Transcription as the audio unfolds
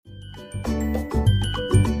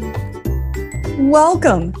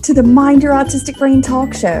Welcome to the Mind Your Autistic Brain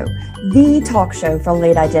talk show, the talk show for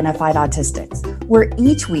late identified autistics, where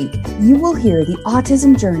each week you will hear the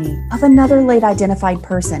autism journey of another late identified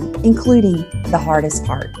person, including the hardest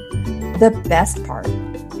part, the best part,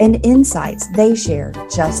 and insights they share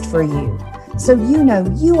just for you. So you know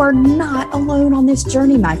you are not alone on this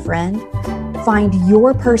journey, my friend. Find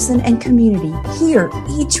your person and community here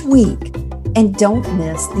each week. And don't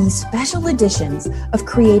miss these special editions of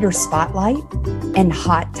Creator Spotlight and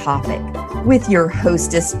Hot Topic with your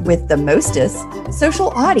hostess with the mostest, Social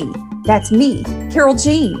Audie. That's me, Carol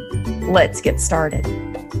Jean. Let's get started.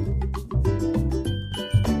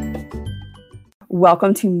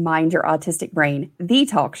 Welcome to Mind Your Autistic Brain, the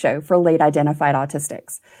talk show for late identified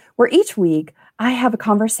autistics, where each week I have a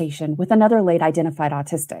conversation with another late identified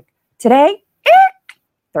autistic. Today,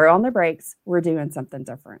 throw on the brakes. We're doing something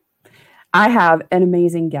different. I have an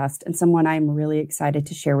amazing guest and someone I'm really excited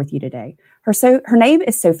to share with you today. Her name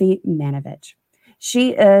is Sophie Manovich.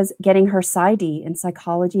 She is getting her PsyD in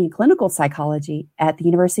psychology and clinical psychology at the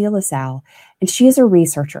University of LaSalle, and she is a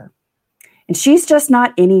researcher. And she's just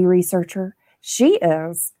not any researcher. She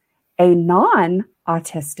is a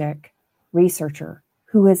non-autistic researcher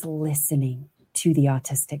who is listening to the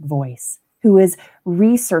autistic voice, who is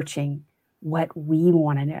researching what we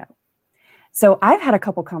want to know. So I've had a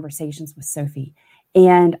couple conversations with Sophie,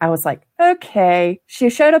 and I was like, okay, she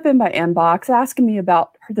showed up in my inbox asking me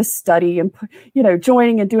about the study and,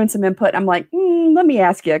 joining and doing some input. I'm like, let me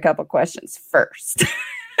ask you a couple questions first.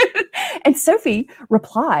 And Sophie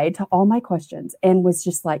replied to all my questions and was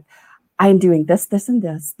just like, I'm doing this, this, and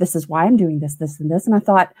this. This is why I'm doing this, this, and this. And I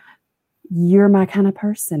thought, you're my kind of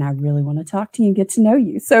person. I really want to talk to you and get to know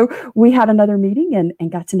you. So we had another meeting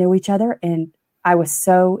and got to know each other, and I was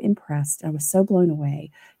so impressed. I was so blown away,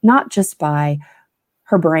 not just by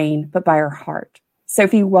her brain, but by her heart.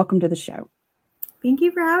 Sophie, welcome to the show. Thank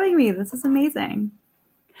you for having me. This is amazing.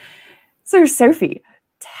 So Sophie,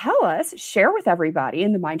 share with everybody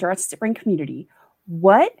in the Mind Your Autistic Brain community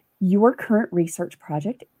what your current research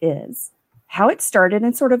project is, how it started,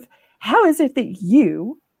 and sort of how is it that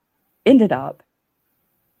you ended up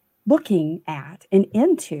looking at and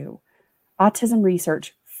into autism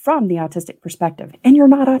research from the autistic perspective, and you're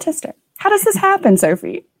not autistic. How does this happen,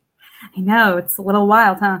 Sophie? I know, it's a little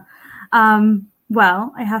wild, huh?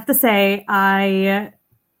 Well, I have to say, I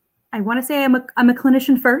want to say I'm a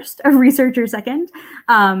clinician first, a researcher second.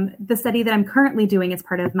 The study that I'm currently doing is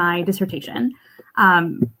part of my dissertation,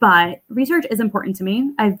 but research is important to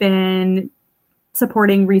me. I've been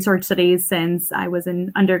supporting research studies since I was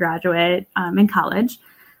an undergraduate in college.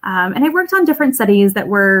 And I worked on different studies that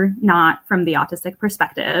were not from the autistic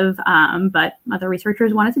perspective, but other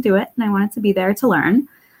researchers wanted to do it, and I wanted to be there to learn.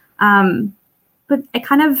 But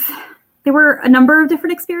there were a number of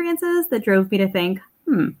different experiences that drove me to think,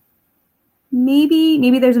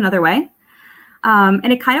 maybe there's another way.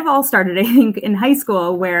 And it kind of all started, I think, in high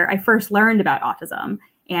school, where I first learned about autism,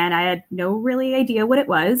 and I had no really idea what it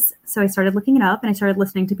was. So I started looking it up, and I started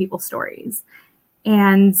listening to people's stories.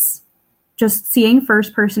 And just seeing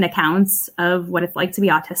first-person accounts of what it's like to be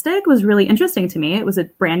autistic was really interesting to me. It was a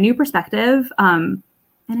brand new perspective, and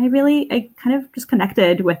I kind of just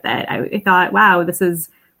connected with it. I thought, wow, this is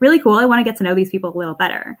really cool. I want to get to know these people a little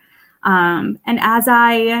better. And as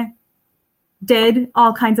I did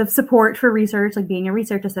all kinds of support for research, like being a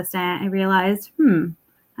research assistant, I realized,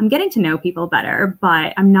 I'm getting to know people better,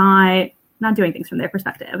 but I'm not doing things from their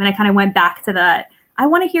perspective. And I kind of went back to that. I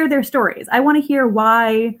want to hear their stories. I want to hear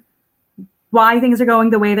why things are going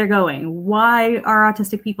the way they're going. Why are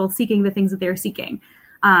autistic people seeking the things that they're seeking?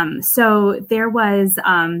 So there was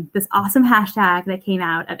this awesome hashtag that came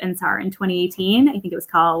out of INSAR in 2018. I think it was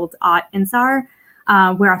called @INSAR,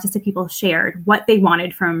 where autistic people shared what they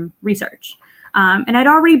wanted from research. And I'd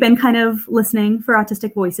already been kind of listening for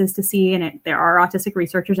autistic voices to see, and there are autistic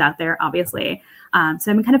researchers out there, obviously. So I've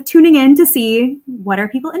been kind of tuning in to see what are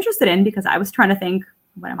people interested in, because I was trying to think,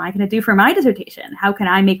 what am I going to do for my dissertation? How can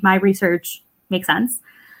I make my research make sense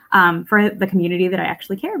for the community that I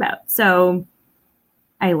actually care about? So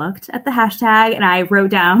I looked at the hashtag and I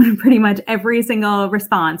wrote down pretty much every single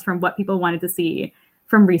response from what people wanted to see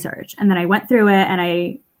from research. And then I went through it and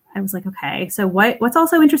I was like, okay, so what's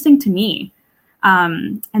also interesting to me?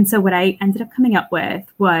 And so what I ended up coming up with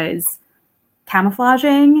was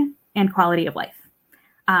camouflaging and quality of life.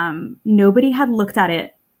 Nobody had looked at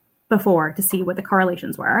it before to see what the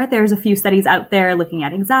correlations were. There's a few studies out there looking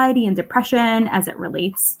at anxiety and depression as it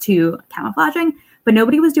relates to camouflaging, but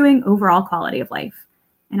nobody was doing overall quality of life.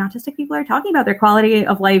 And autistic people are talking about their quality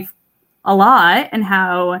of life a lot and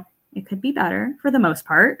how it could be better for the most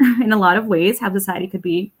part in a lot of ways, how society could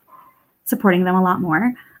be supporting them a lot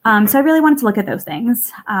more. So I really wanted to look at those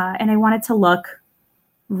things. And I wanted to look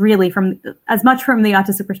really from as much from the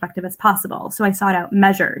autistic perspective as possible. So I sought out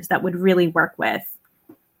measures that would really work with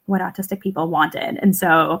what autistic people wanted. And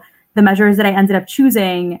so the measures that I ended up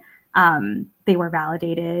choosing, they were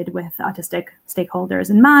validated with autistic stakeholders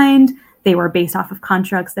in mind. They were based off of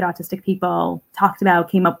constructs that autistic people talked about,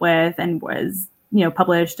 came up with, and was,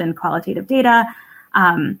 published in qualitative data.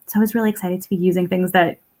 So I was really excited to be using things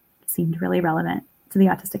that seemed really relevant to the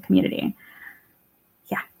autistic community.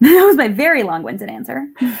 Yeah, that was my very long-winded answer.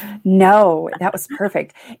 No, that was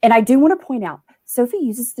perfect. And I do want to point out, Sophie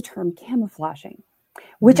uses the term camouflaging,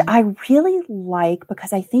 which I really like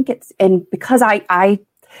because I think because I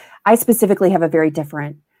specifically have a very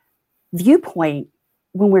different viewpoint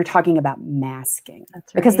when we're talking about masking.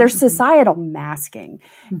 That's right. Because there's societal masking.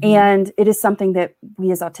 And it is something that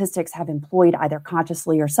we as autistics have employed either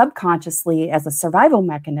consciously or subconsciously as a survival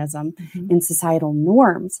mechanism in societal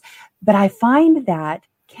norms. But I find that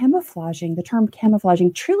the term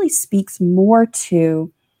camouflaging truly speaks more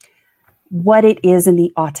to what it is in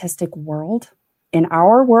the autistic world, in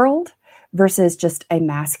our world, versus just a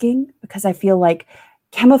masking, because I feel like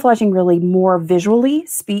camouflaging really more visually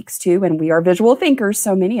speaks to, and we are visual thinkers,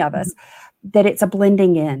 so many of us, that it's a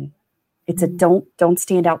blending in. It's a don't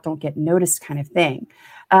stand out, don't get noticed kind of thing.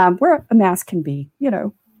 Where a mask can be,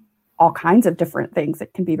 all kinds of different things.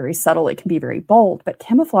 It can be very subtle, it can be very bold, but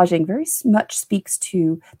camouflaging very much speaks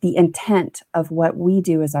to the intent of what we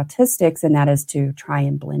do as autistics, and that is to try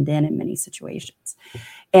and blend in many situations.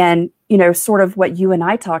 And, sort of what you and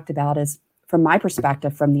I talked about is, from my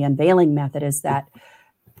perspective, from the unveiling method, is that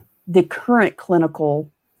the current clinical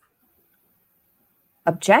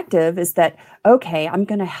objective is that, okay, I'm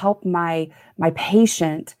going to help my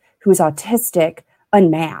patient who's autistic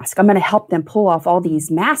unmask. I'm going to help them pull off all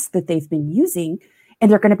these masks that they've been using, and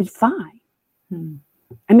they're going to be fine. I'm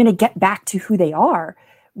going to get back to who they are,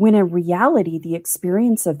 when in reality, the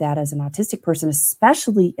experience of that as an autistic person,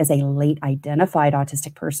 especially as a late identified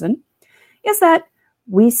autistic person, is that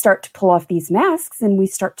we start to pull off these masks and we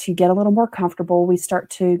start to get a little more comfortable. We start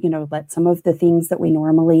to, let some of the things that we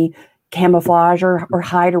normally camouflage or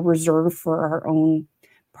hide or reserve for our own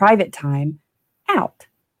private time out.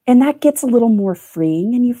 And that gets a little more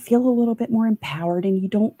freeing, and you feel a little bit more empowered, and you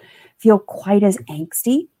don't feel quite as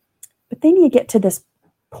angsty. But then you get to this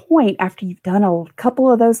point after you've done a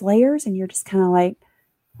couple of those layers, and you're just kind of like,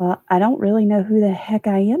 well, I don't really know who the heck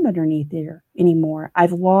I am underneath there anymore.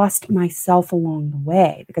 I've lost myself along the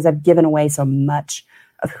way because I've given away so much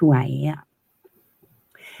of who I am.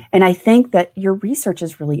 And I think that your research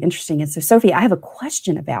is really interesting. And so, Sophie, I have a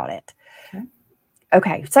question about it.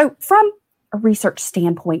 Okay. So from a research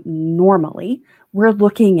standpoint, normally we're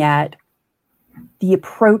looking at the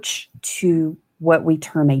approach to what we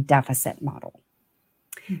term a deficit model.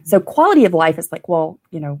 So quality of life is like, well,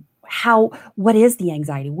 what is the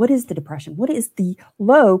anxiety? What is the depression? What is the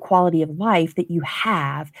low quality of life that you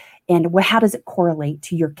have? And how does it correlate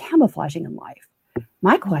to your camouflaging in life?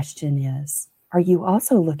 My question is, are you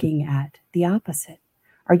also looking at the opposite?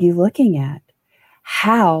 Are you looking at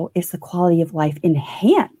how is the quality of life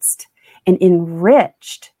enhanced and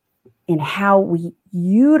enriched in how we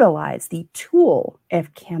utilize the tool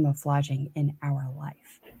of camouflaging in our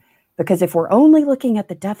life? Because if we're only looking at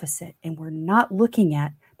the deficit and we're not looking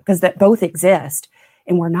at, because that both exist,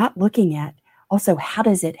 and we're not looking at also how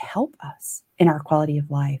does it help us in our quality of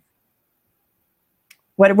life?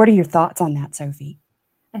 What are your thoughts on that, Sophie?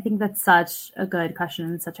 I think that's such a good question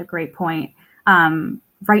and such a great point.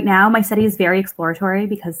 Right now, my study is very exploratory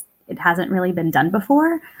because it hasn't really been done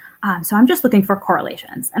before. So I'm just looking for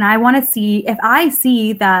correlations. And I want to see if I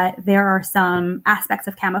see that there are some aspects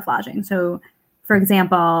of camouflaging. So, for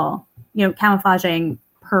example, camouflaging,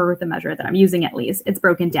 per the measure that I'm using at least, it's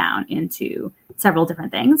broken down into several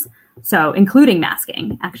different things. So including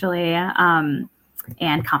masking, actually, and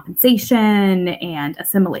compensation and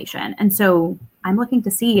assimilation. And so I'm looking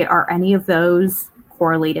to see, are any of those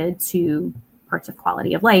correlated to parts of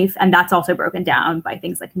quality of life? And that's also broken down by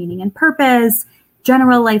things like meaning and purpose,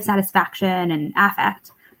 general life satisfaction, and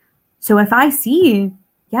affect. So if I see,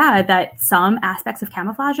 that some aspects of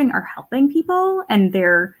camouflaging are helping people and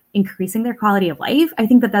they're increasing their quality of life, I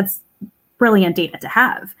think that that's brilliant data to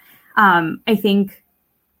have. I think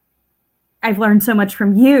I've learned so much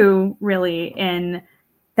from you, really, in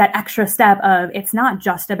that extra step of it's not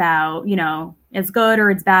just about, it's good or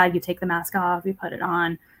it's bad. You take the mask off, you put it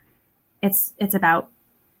on. It's about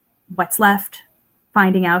what's left,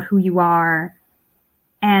 finding out who you are,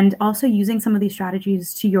 and also using some of these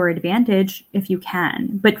strategies to your advantage if you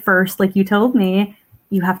can. But first, like you told me,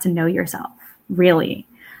 you have to know yourself, really.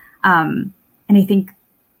 And I think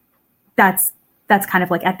that's kind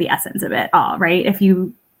of like at the essence of it all, right? If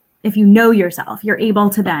you know yourself, you're able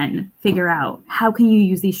to then figure out how can you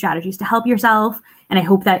use these strategies to help yourself. And I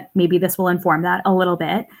hope that maybe this will inform that a little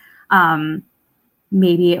bit.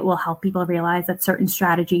 Maybe it will help people realize that certain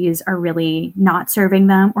strategies are really not serving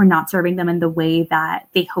them, or not serving them in the way that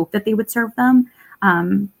they hope that they would serve them.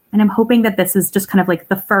 And I'm hoping that this is just kind of like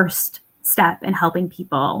the first step in helping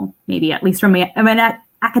people, maybe at least from an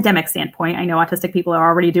academic standpoint. I know autistic people are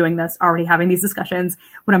already doing this, already having these discussions.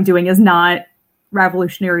 What I'm doing is not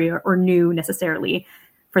revolutionary or new necessarily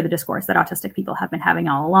for the discourse that autistic people have been having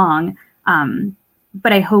all along.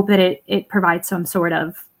 But I hope that it provides some sort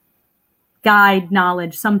of guide,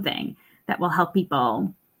 knowledge, something that will help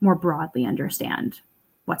people more broadly understand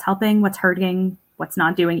what's helping, what's hurting, what's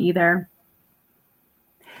not doing either.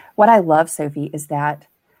 What I love, Sophie, is that,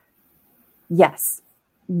 yes,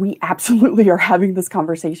 we absolutely are having this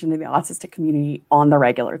conversation in the autistic community on the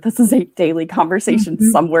regular. This is a daily conversation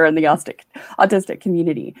somewhere in the autistic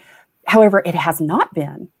community. However, it has not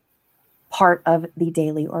been part of the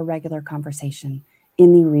daily or regular conversation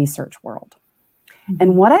in the research world.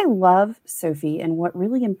 And what I love, Sophie, and what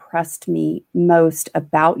really impressed me most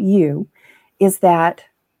about you is that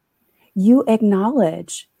you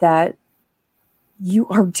acknowledge that you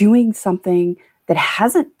are doing something that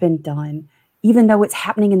hasn't been done, even though it's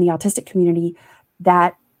happening in the autistic community,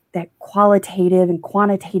 that qualitative and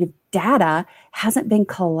quantitative data hasn't been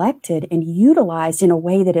collected and utilized in a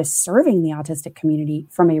way that is serving the autistic community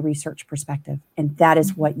from a research perspective. And that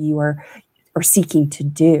is what you are seeking to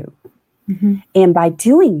do. And by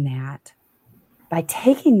doing that, by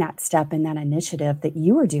taking that step and that initiative that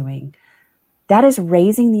you are doing, that is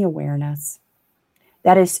raising the awareness,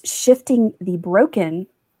 that is shifting the broken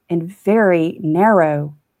and very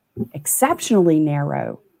narrow, exceptionally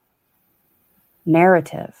narrow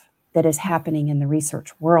narrative that is happening in the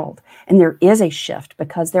research world. And there is a shift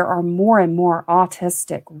because there are more and more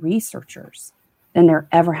autistic researchers than there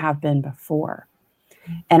ever have been before.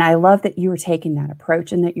 And I love that you are taking that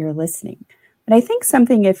approach and that you're listening. But I think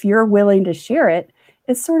something, if you're willing to share it,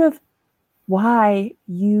 is sort of why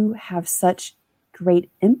you have such great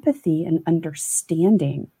empathy and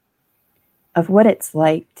understanding of what it's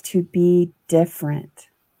like to be different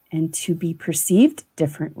and to be perceived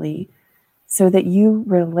differently, so that you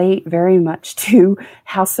relate very much to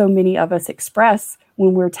how so many of us express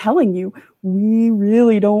when we're telling you we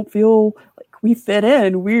really don't feel like we fit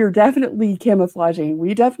in. We are definitely camouflaging.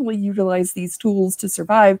 We definitely utilize these tools to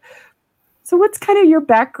survive. So what's kind of your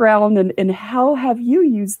background and how have you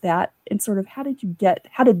used that, and sort of how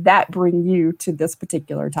did that bring you to this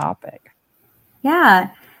particular topic?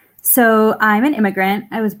 Yeah. So I'm an immigrant.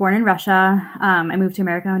 I was born in Russia. I moved to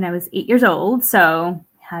America when I was 8 years old. So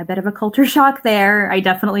had a bit of a culture shock there. I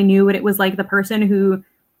definitely knew what it was like, the person who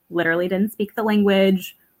literally didn't speak the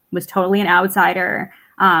language, was totally an outsider.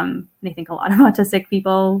 And I think a lot of autistic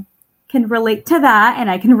people can relate to that, and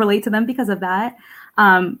I can relate to them because of that.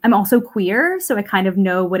 I'm also queer, so I kind of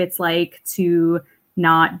know what it's like to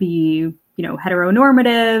not be,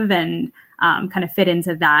 heteronormative and kind of fit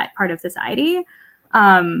into that part of society.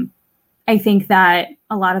 I think that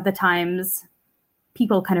a lot of the times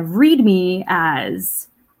people kind of read me as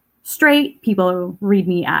straight, people read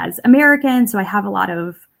me as American, so I have a lot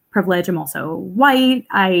of privilege. I'm also white.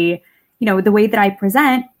 The way that I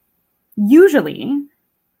present, usually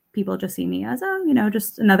people just see me as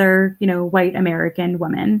just another, white American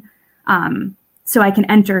woman. So I can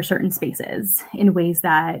enter certain spaces in ways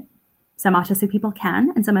that some autistic people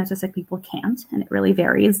can and some autistic people can't. And it really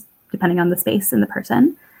varies depending on the space and the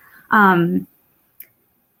person.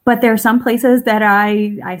 But there are some places that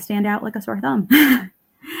I stand out like a sore thumb.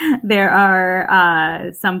 There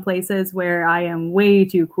are some places where I am way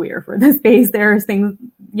too queer for the space. There's things,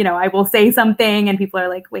 I will say something and people are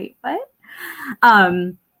like, wait, what?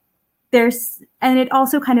 And it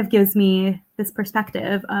also kind of gives me this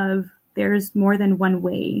perspective of there's more than one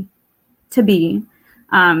way to be.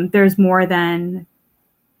 There's more than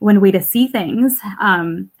one way to see things.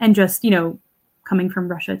 And just, coming from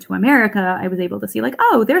Russia to America, I was able to see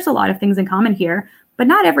there's a lot of things in common here, but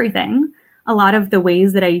not everything. A lot of the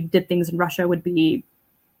ways that I did things in Russia would be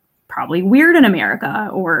probably weird in America,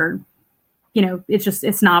 or,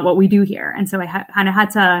 it's not what we do here. And so I kind of had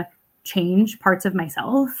to change parts of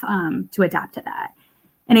myself to adapt to that.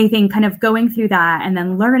 And I think kind of going through that and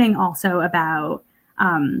then learning also about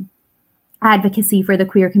advocacy for the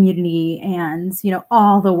queer community and,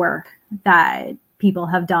 all the work that people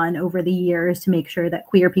have done over the years to make sure that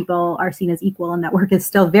queer people are seen as equal, and that work is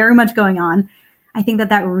still very much going on. I think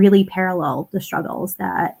that really paralleled the struggles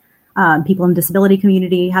that people in the disability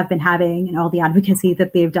community have been having, and all the advocacy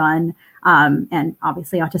that they've done. And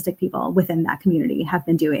obviously autistic people within that community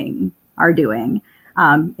are doing.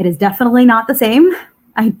 It is definitely not the same.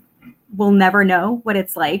 I will never know what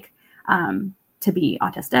it's like to be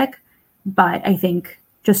autistic, but I think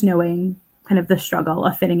just knowing kind of the struggle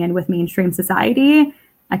of fitting in with mainstream society,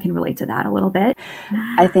 I can relate to that a little bit.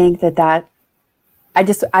 I think that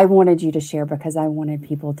I wanted you to share because I wanted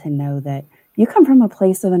people to know that you come from a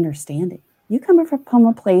place of understanding. You come from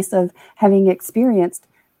a place of having experienced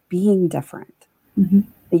being different. Mm-hmm.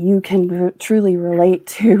 That you can truly relate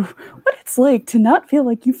to what it's like to not feel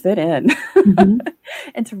like you fit in mm-hmm.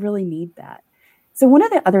 and to really need that. So one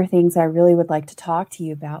of the other things I really would like to talk to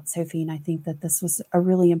you about, Sophie, and I think that this was a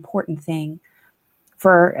really important thing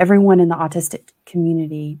for everyone in the autistic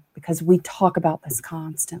community, because we talk about this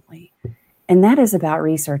constantly, and that is about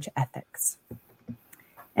research ethics.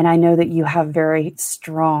 And I know that you have very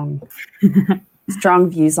strong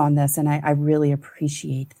views on this, and I really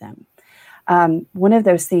appreciate them. One of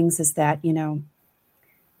those things is that,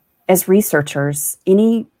 as researchers,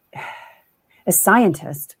 as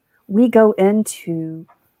scientists, we go into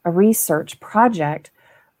a research project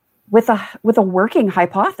with a working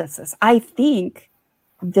hypothesis. I think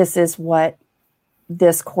this is what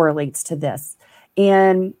this correlates to this.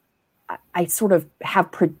 And I sort of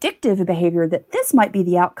have predictive behavior that this might be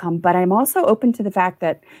the outcome, but I'm also open to the fact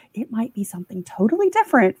that it might be something totally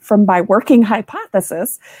different from my working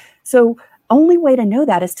hypothesis. So only way to know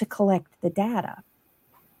that is to collect the data.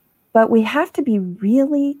 But we have to be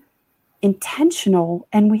really intentional,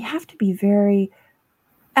 and we have to be very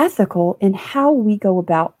ethical in how we go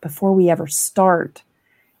about before we ever start.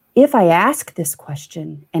 If I ask this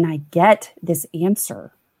question and I get this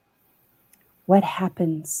answer, what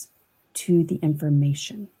happens to the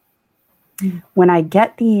information? When I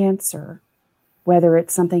get the answer, whether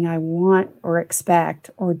it's something I want or expect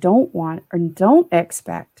or don't want or don't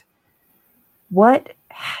expect, what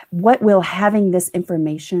will having this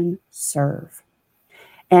information serve?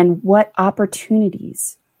 And what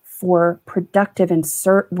opportunities for productive and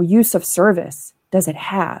use of service does it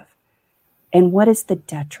have? And what is the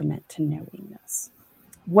detriment to knowing this?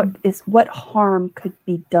 What harm could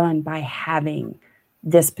be done by having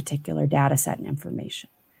this particular data set and information?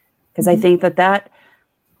 Because I think that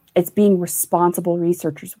it's being responsible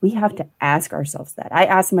researchers. We have to ask ourselves that. I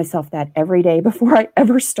ask myself that every day before I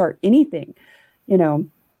ever start anything,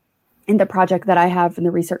 in the project that I have, in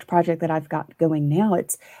the research project that I've got going now,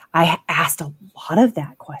 I asked a lot of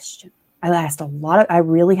that question. I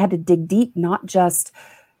really had to dig deep, not just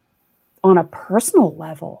on a personal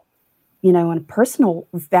level, on a personal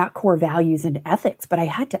core values and ethics, but I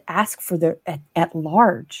had to ask for at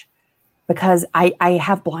large, because I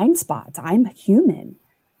have blind spots. I'm human.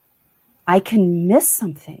 I can miss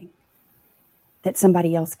something that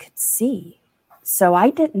somebody else could see. So I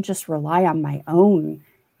didn't just rely on my own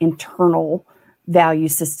internal value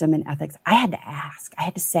system and ethics. I had to ask. I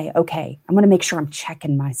had to say, okay, I'm going to make sure I'm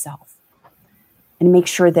checking myself and make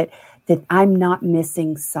sure that I'm not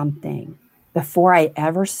missing something before I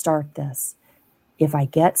ever start this. If I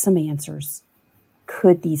get some answers,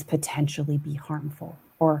 could these potentially be harmful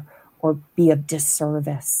or be of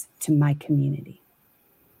disservice to my community?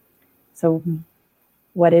 So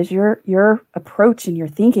what is your approach and your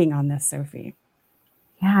thinking on this, Sophie?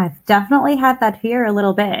 Yeah, I've definitely had that fear a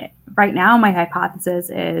little bit. Right now, my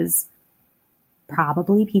hypothesis is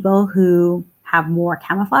probably people who have more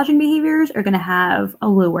camouflaging behaviors are going to have a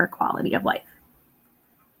lower quality of life.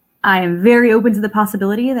 I am very open to the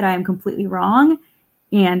possibility that I am completely wrong.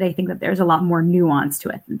 And I think that there's a lot more nuance to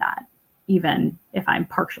it than that, even if I'm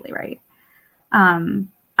partially right.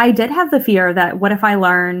 I did have the fear that what if I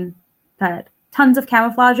learn that tons of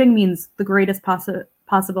camouflaging means the greatest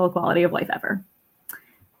possible quality of life ever?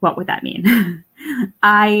 What would that mean?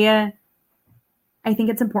 I think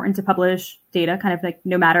it's important to publish data kind of like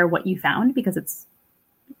no matter what you found, because it's,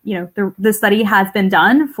 the study has been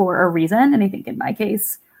done for a reason. And I think in my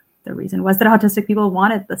case, the reason was that autistic people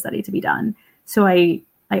wanted the study to be done. So I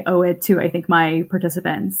owe it to, I think, my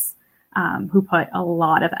participants who put a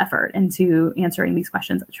lot of effort into answering these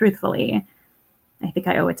questions truthfully. I think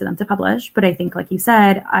I owe it to them to publish, but I think, like you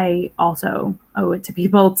said, I also owe it to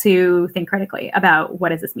people to think critically about what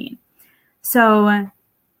does this mean. So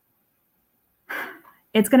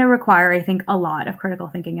it's going to require, I think, a lot of critical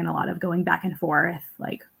thinking and a lot of going back and forth,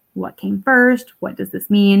 like what came first? What does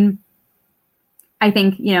this mean? I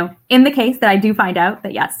think, in the case that I do find out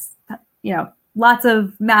that yes, lots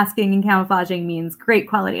of masking and camouflaging means great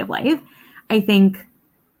quality of life. I think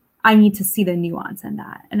I need to see the nuance in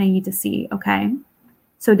that. And I need to see, okay,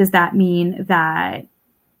 so does that mean that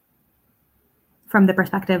from the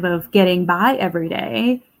perspective of getting by every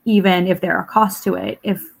day, even if there are costs to it,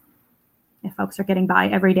 if folks are getting by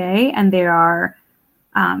every day and they're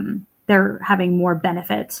having more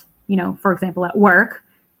benefit, for example, at work,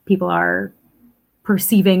 people are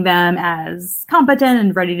perceiving them as competent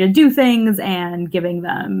and ready to do things and giving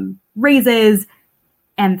them raises,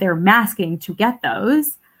 and they're masking to get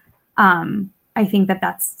those. I think that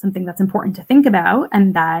that's something that's important to think about,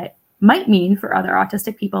 and that might mean for other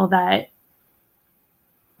autistic people that,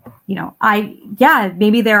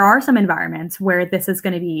 maybe there are some environments where this is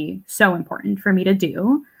going to be so important for me to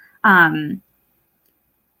do. And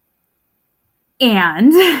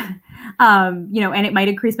it might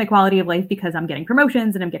increase my quality of life because I'm getting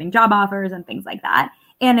promotions and I'm getting job offers and things like that.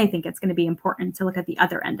 And I think it's going to be important to look at the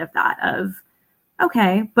other end of that of,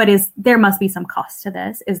 okay, but there must be some cost to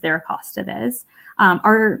this. Is there a cost to this? I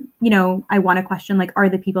want to question, like, are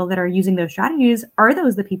the people that are using those strategies, are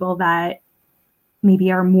those the people that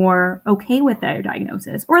maybe are more okay with their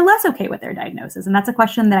diagnosis or less okay with their diagnosis? And that's a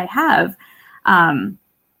question that I have.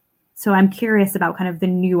 So I'm curious about kind of the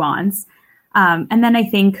nuance. And then I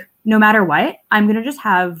think no matter what, I'm going to just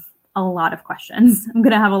have a lot of questions. I'm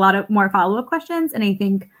going to have a lot of more follow-up questions. And I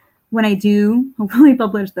think when I do hopefully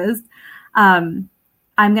publish this, I'm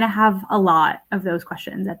going to have a lot of those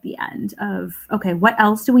questions at the end of, okay, what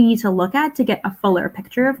else do we need to look at to get a fuller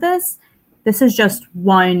picture of this? This is just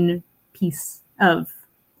one piece of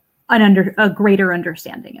a greater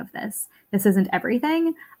understanding of this. This isn't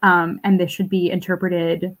everything. And this should be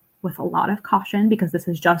interpreted with a lot of caution because this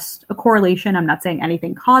is just a correlation. I'm not saying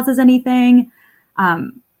anything causes anything.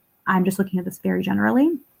 I'm just looking at this very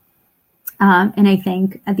generally. And I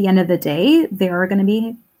think at the end of the day, there are going to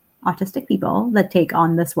be autistic people that take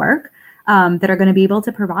on this work that are going to be able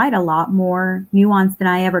to provide a lot more nuance than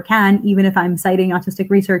I ever can, even if I'm citing autistic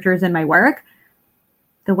researchers in my work.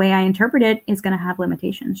 The way I interpret it is going to have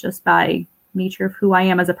limitations just by nature of who I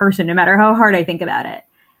am as a person, no matter how hard I think about it.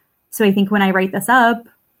 So I think when I write this up,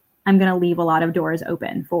 I'm going to leave a lot of doors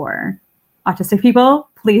open for autistic people.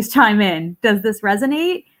 Please chime in. Does this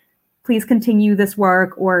resonate? Please continue this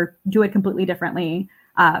work or do it completely differently.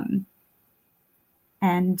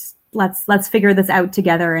 And let's figure this out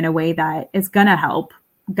together in a way that is going to help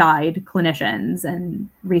guide clinicians and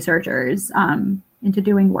researchers into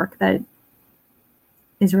doing work that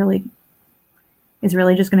is really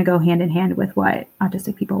just going to go hand in hand with what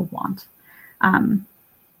autistic people want.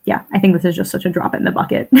 I think this is just such a drop in the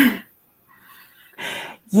bucket.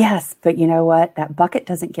 Yes, but you know what? That bucket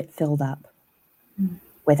doesn't get filled up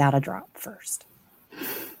without a drop first.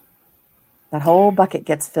 That whole bucket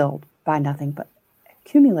gets filled by nothing but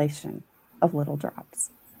accumulation of little drops.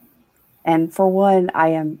 And for one, I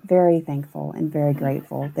am very thankful and very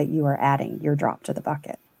grateful that you are adding your drop to the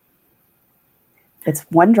bucket. It's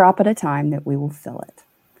one drop at a time that we will fill it.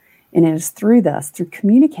 And it is through this, through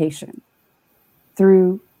communication,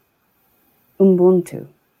 through Ubuntu,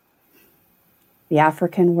 the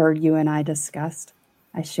African word you and I discussed,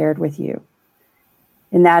 I shared with you.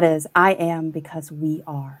 And that is, I am because we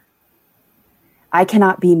are. I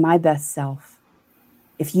cannot be my best self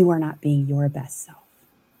if you are not being your best self.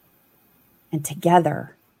 And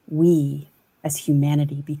together, we as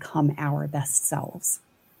humanity become our best selves.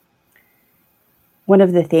 One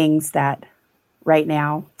of the things that right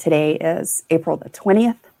now, today is April the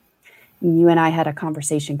 20th, and you and I had a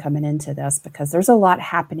conversation coming into this because there's a lot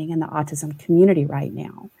happening in the autism community right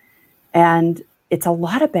now. And it's a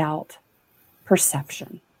lot about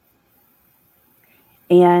perception.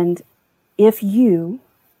 And if you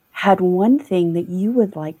had one thing that you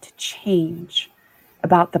would like to change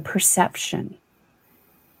about the perception,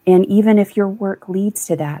 and even if your work leads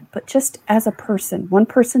to that, but just as a person, one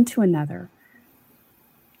person to another,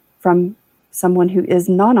 from someone who is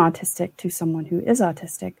non-autistic to someone who is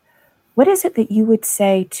autistic, what is it that you would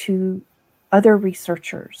say to other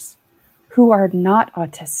researchers who are not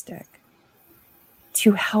autistic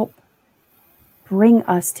to help bring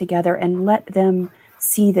us together and let them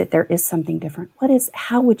see that there is something different?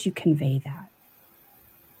 How would you convey that?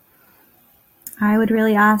 I would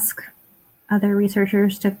really ask other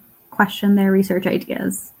researchers to question their research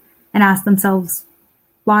ideas and ask themselves,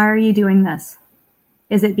 why are you doing this?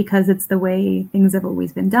 Is it because it's the way things have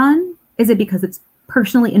always been done? Is it because it's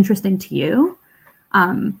personally interesting to you?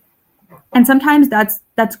 And sometimes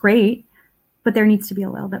that's great, but there needs to be a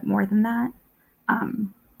little bit more than that.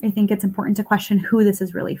 I think it's important to question who this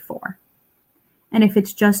is really for. And if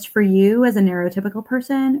it's just for you as a neurotypical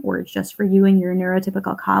person, or it's just for you and your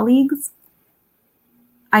neurotypical colleagues,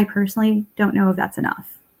 I personally don't know if that's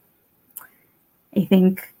enough. I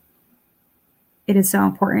think it is so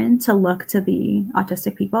important to look to the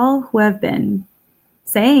autistic people who have been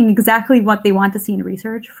saying exactly what they want to see in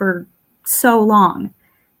research for so long.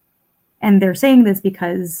 And they're saying this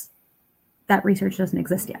because that research doesn't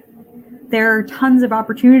exist yet. There are tons of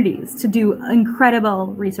opportunities to do incredible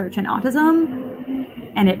research in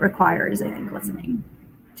autism, and it requires, I think, listening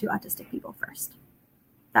to autistic people first.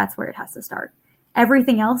 That's where it has to start.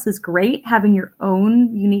 Everything else is great. Having your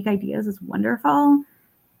own unique ideas is wonderful.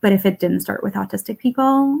 But if it didn't start with autistic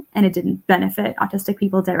people and it didn't benefit autistic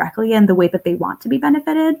people directly in the way that they want to be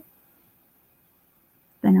benefited,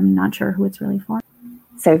 then I'm not sure who it's really for.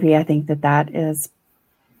 Sophie, I think that is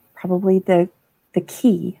probably the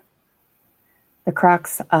key, the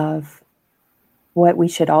crux of what we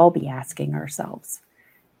should all be asking ourselves.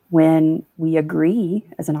 When we agree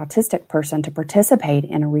as an autistic person to participate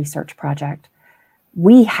in a research project,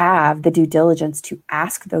 we have the due diligence to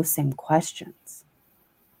ask those same questions.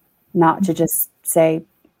 Not to just say,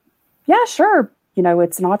 yeah, sure,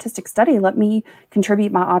 it's an autistic study. Let me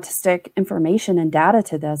contribute my autistic information and data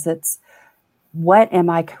to this. It's what am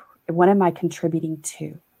I contributing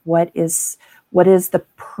to? What is the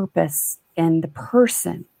purpose and the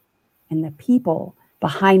person and the people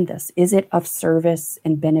behind this? Is it of service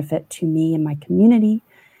and benefit to me and my community?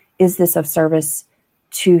 Is this of service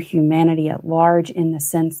to humanity at large in the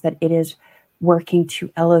sense that it is working to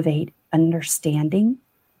elevate understanding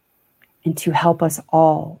and to help us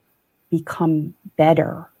all become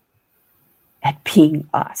better at being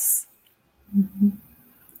us? Mm-hmm.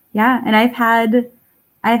 Yeah, and I've had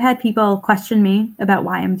people question me about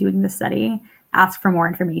why I'm doing this study, ask for more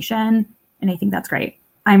information, and I think that's great.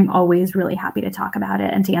 I'm always really happy to talk about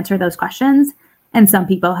it and to answer those questions. And some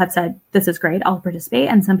people have said, this is great, I'll participate.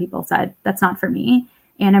 And some people said, that's not for me.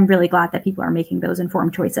 And I'm really glad that people are making those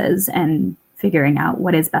informed choices and figuring out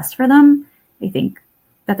what is best for them. I think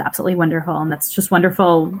that's absolutely wonderful. And that's just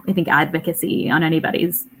wonderful, I think, advocacy on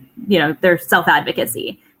anybody's, their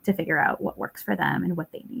self-advocacy to figure out what works for them and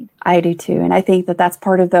what they need. I do too. And I think that's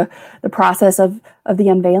part of the process of the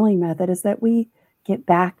unveiling method, is that we get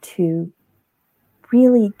back to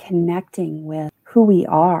really connecting with who we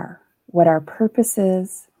are, what our purpose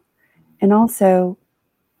is, and also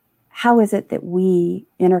how is it that we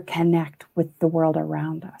interconnect with the world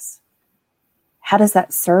around us? How does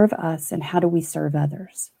that serve us, and how do we serve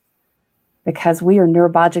others? Because we are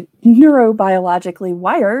neurobiologically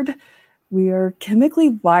wired, we are chemically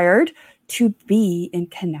wired to be in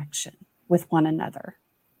connection with one another.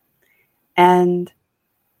 And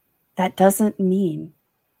that doesn't mean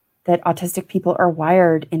that autistic people are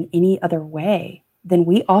wired in any other way. Then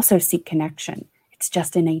we also seek connection. It's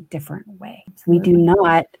just in a different way. Absolutely. We do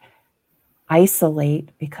not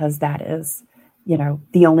isolate because that is,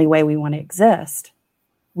 the only way we want to exist.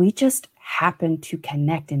 We just happen to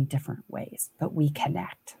connect in different ways, but we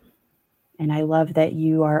connect. And I love that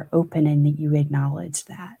you are open and that you acknowledge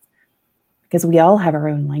that, because we all have our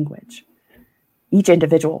own language. Each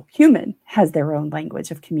individual human has their own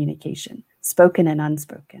language of communication, spoken and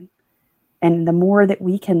unspoken. And the more that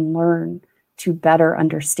we can learn to better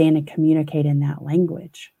understand and communicate in that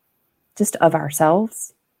language, just of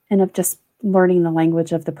ourselves and of just learning the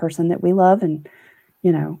language of the person that we love and,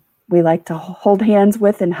 we like to hold hands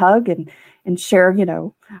with and hug and share,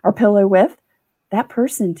 our pillow with, that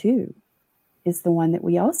person too is the one that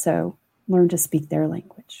we also learn to speak their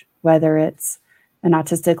language, whether it's an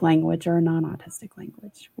autistic language or a non-autistic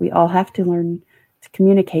language. We all have to learn to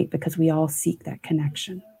communicate because we all seek that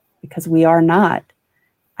connection, because we are not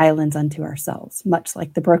islands unto ourselves, much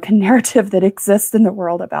like the broken narrative that exists in the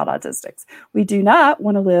world about autistics. We do not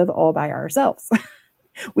want to live all by ourselves.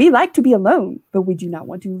 We like to be alone, but we do not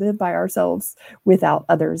want to live by ourselves without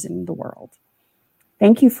others in the world.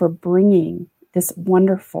 Thank you for bringing this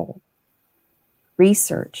wonderful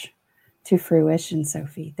research to fruition,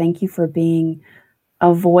 Sophie. Thank you for being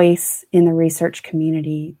a voice in the research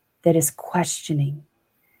community that is questioning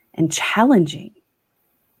and challenging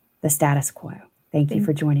the status quo. Thank you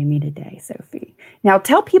for joining me today, Sophie. Now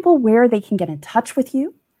tell people where they can get in touch with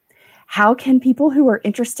you. How can people who are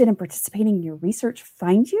interested in participating in your research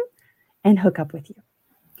find you and hook up with you?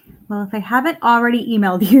 Well, if I haven't already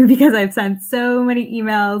emailed you, because I've sent so many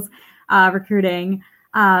emails recruiting,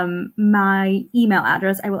 my email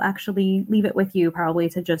address, I will actually leave it with you probably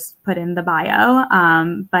to just put in the bio.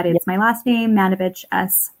 But it's my last name, Manovich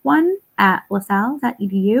S1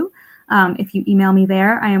 @lasalle.edu. If you email me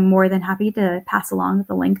there, I am more than happy to pass along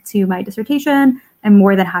the link to my dissertation. I'm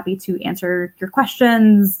more than happy to answer your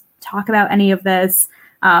questions, talk about any of this.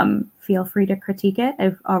 Feel free to critique it.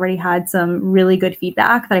 I've already had some really good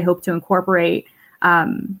feedback that I hope to incorporate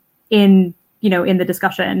in the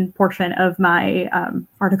discussion portion of my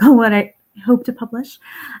article that I hope to publish.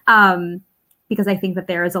 Because I think that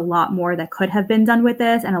there is a lot more that could have been done with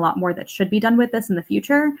this and a lot more that should be done with this in the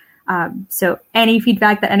future. So any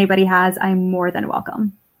feedback that anybody has, I'm more than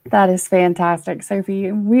welcome. That is fantastic,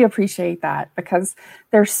 Sophie. We appreciate that because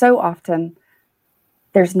there's so often,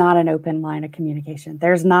 there's not an open line of communication.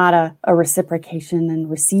 There's not a reciprocation and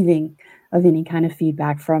receiving of any kind of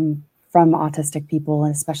feedback from autistic people,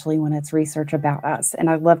 and especially when it's research about us. And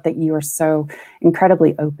I love that you are so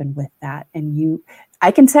incredibly open with that. And I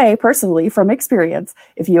can say personally from experience,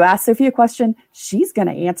 if you ask Sophie a question, she's going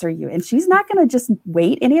to answer you, and she's not going to just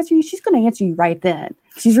wait and answer you. She's going to answer you right then.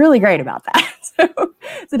 She's really great about that.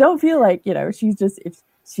 So don't feel like,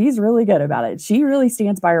 she's really good about it. She really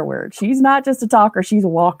stands by her word. She's not just a talker, she's a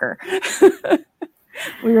walker.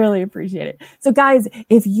 We really appreciate it. So guys,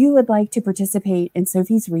 if you would like to participate in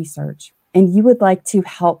Sophie's research and you would like to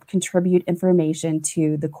help contribute information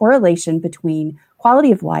to the correlation between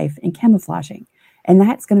quality of life and camouflaging, and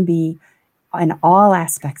that's going to be in all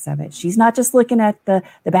aspects of it. She's not just looking at the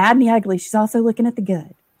bad and the ugly. She's also looking at the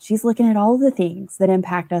good. She's looking at all of the things that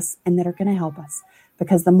impact us and that are going to help us,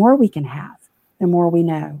 because the more we can have, the more we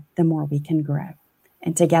know, the more we can grow.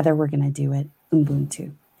 And together we're going to do it.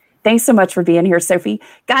 Ubuntu. Thanks so much for being here, Sophie.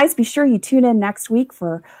 Guys, be sure you tune in next week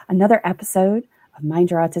for another episode of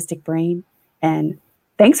Mind Your Autistic Brain. And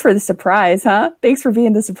thanks for the surprise, huh? Thanks for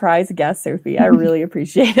being the surprise guest, Sophie. I really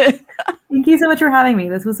appreciate it. Thank you so much for having me.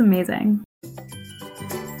 This was amazing.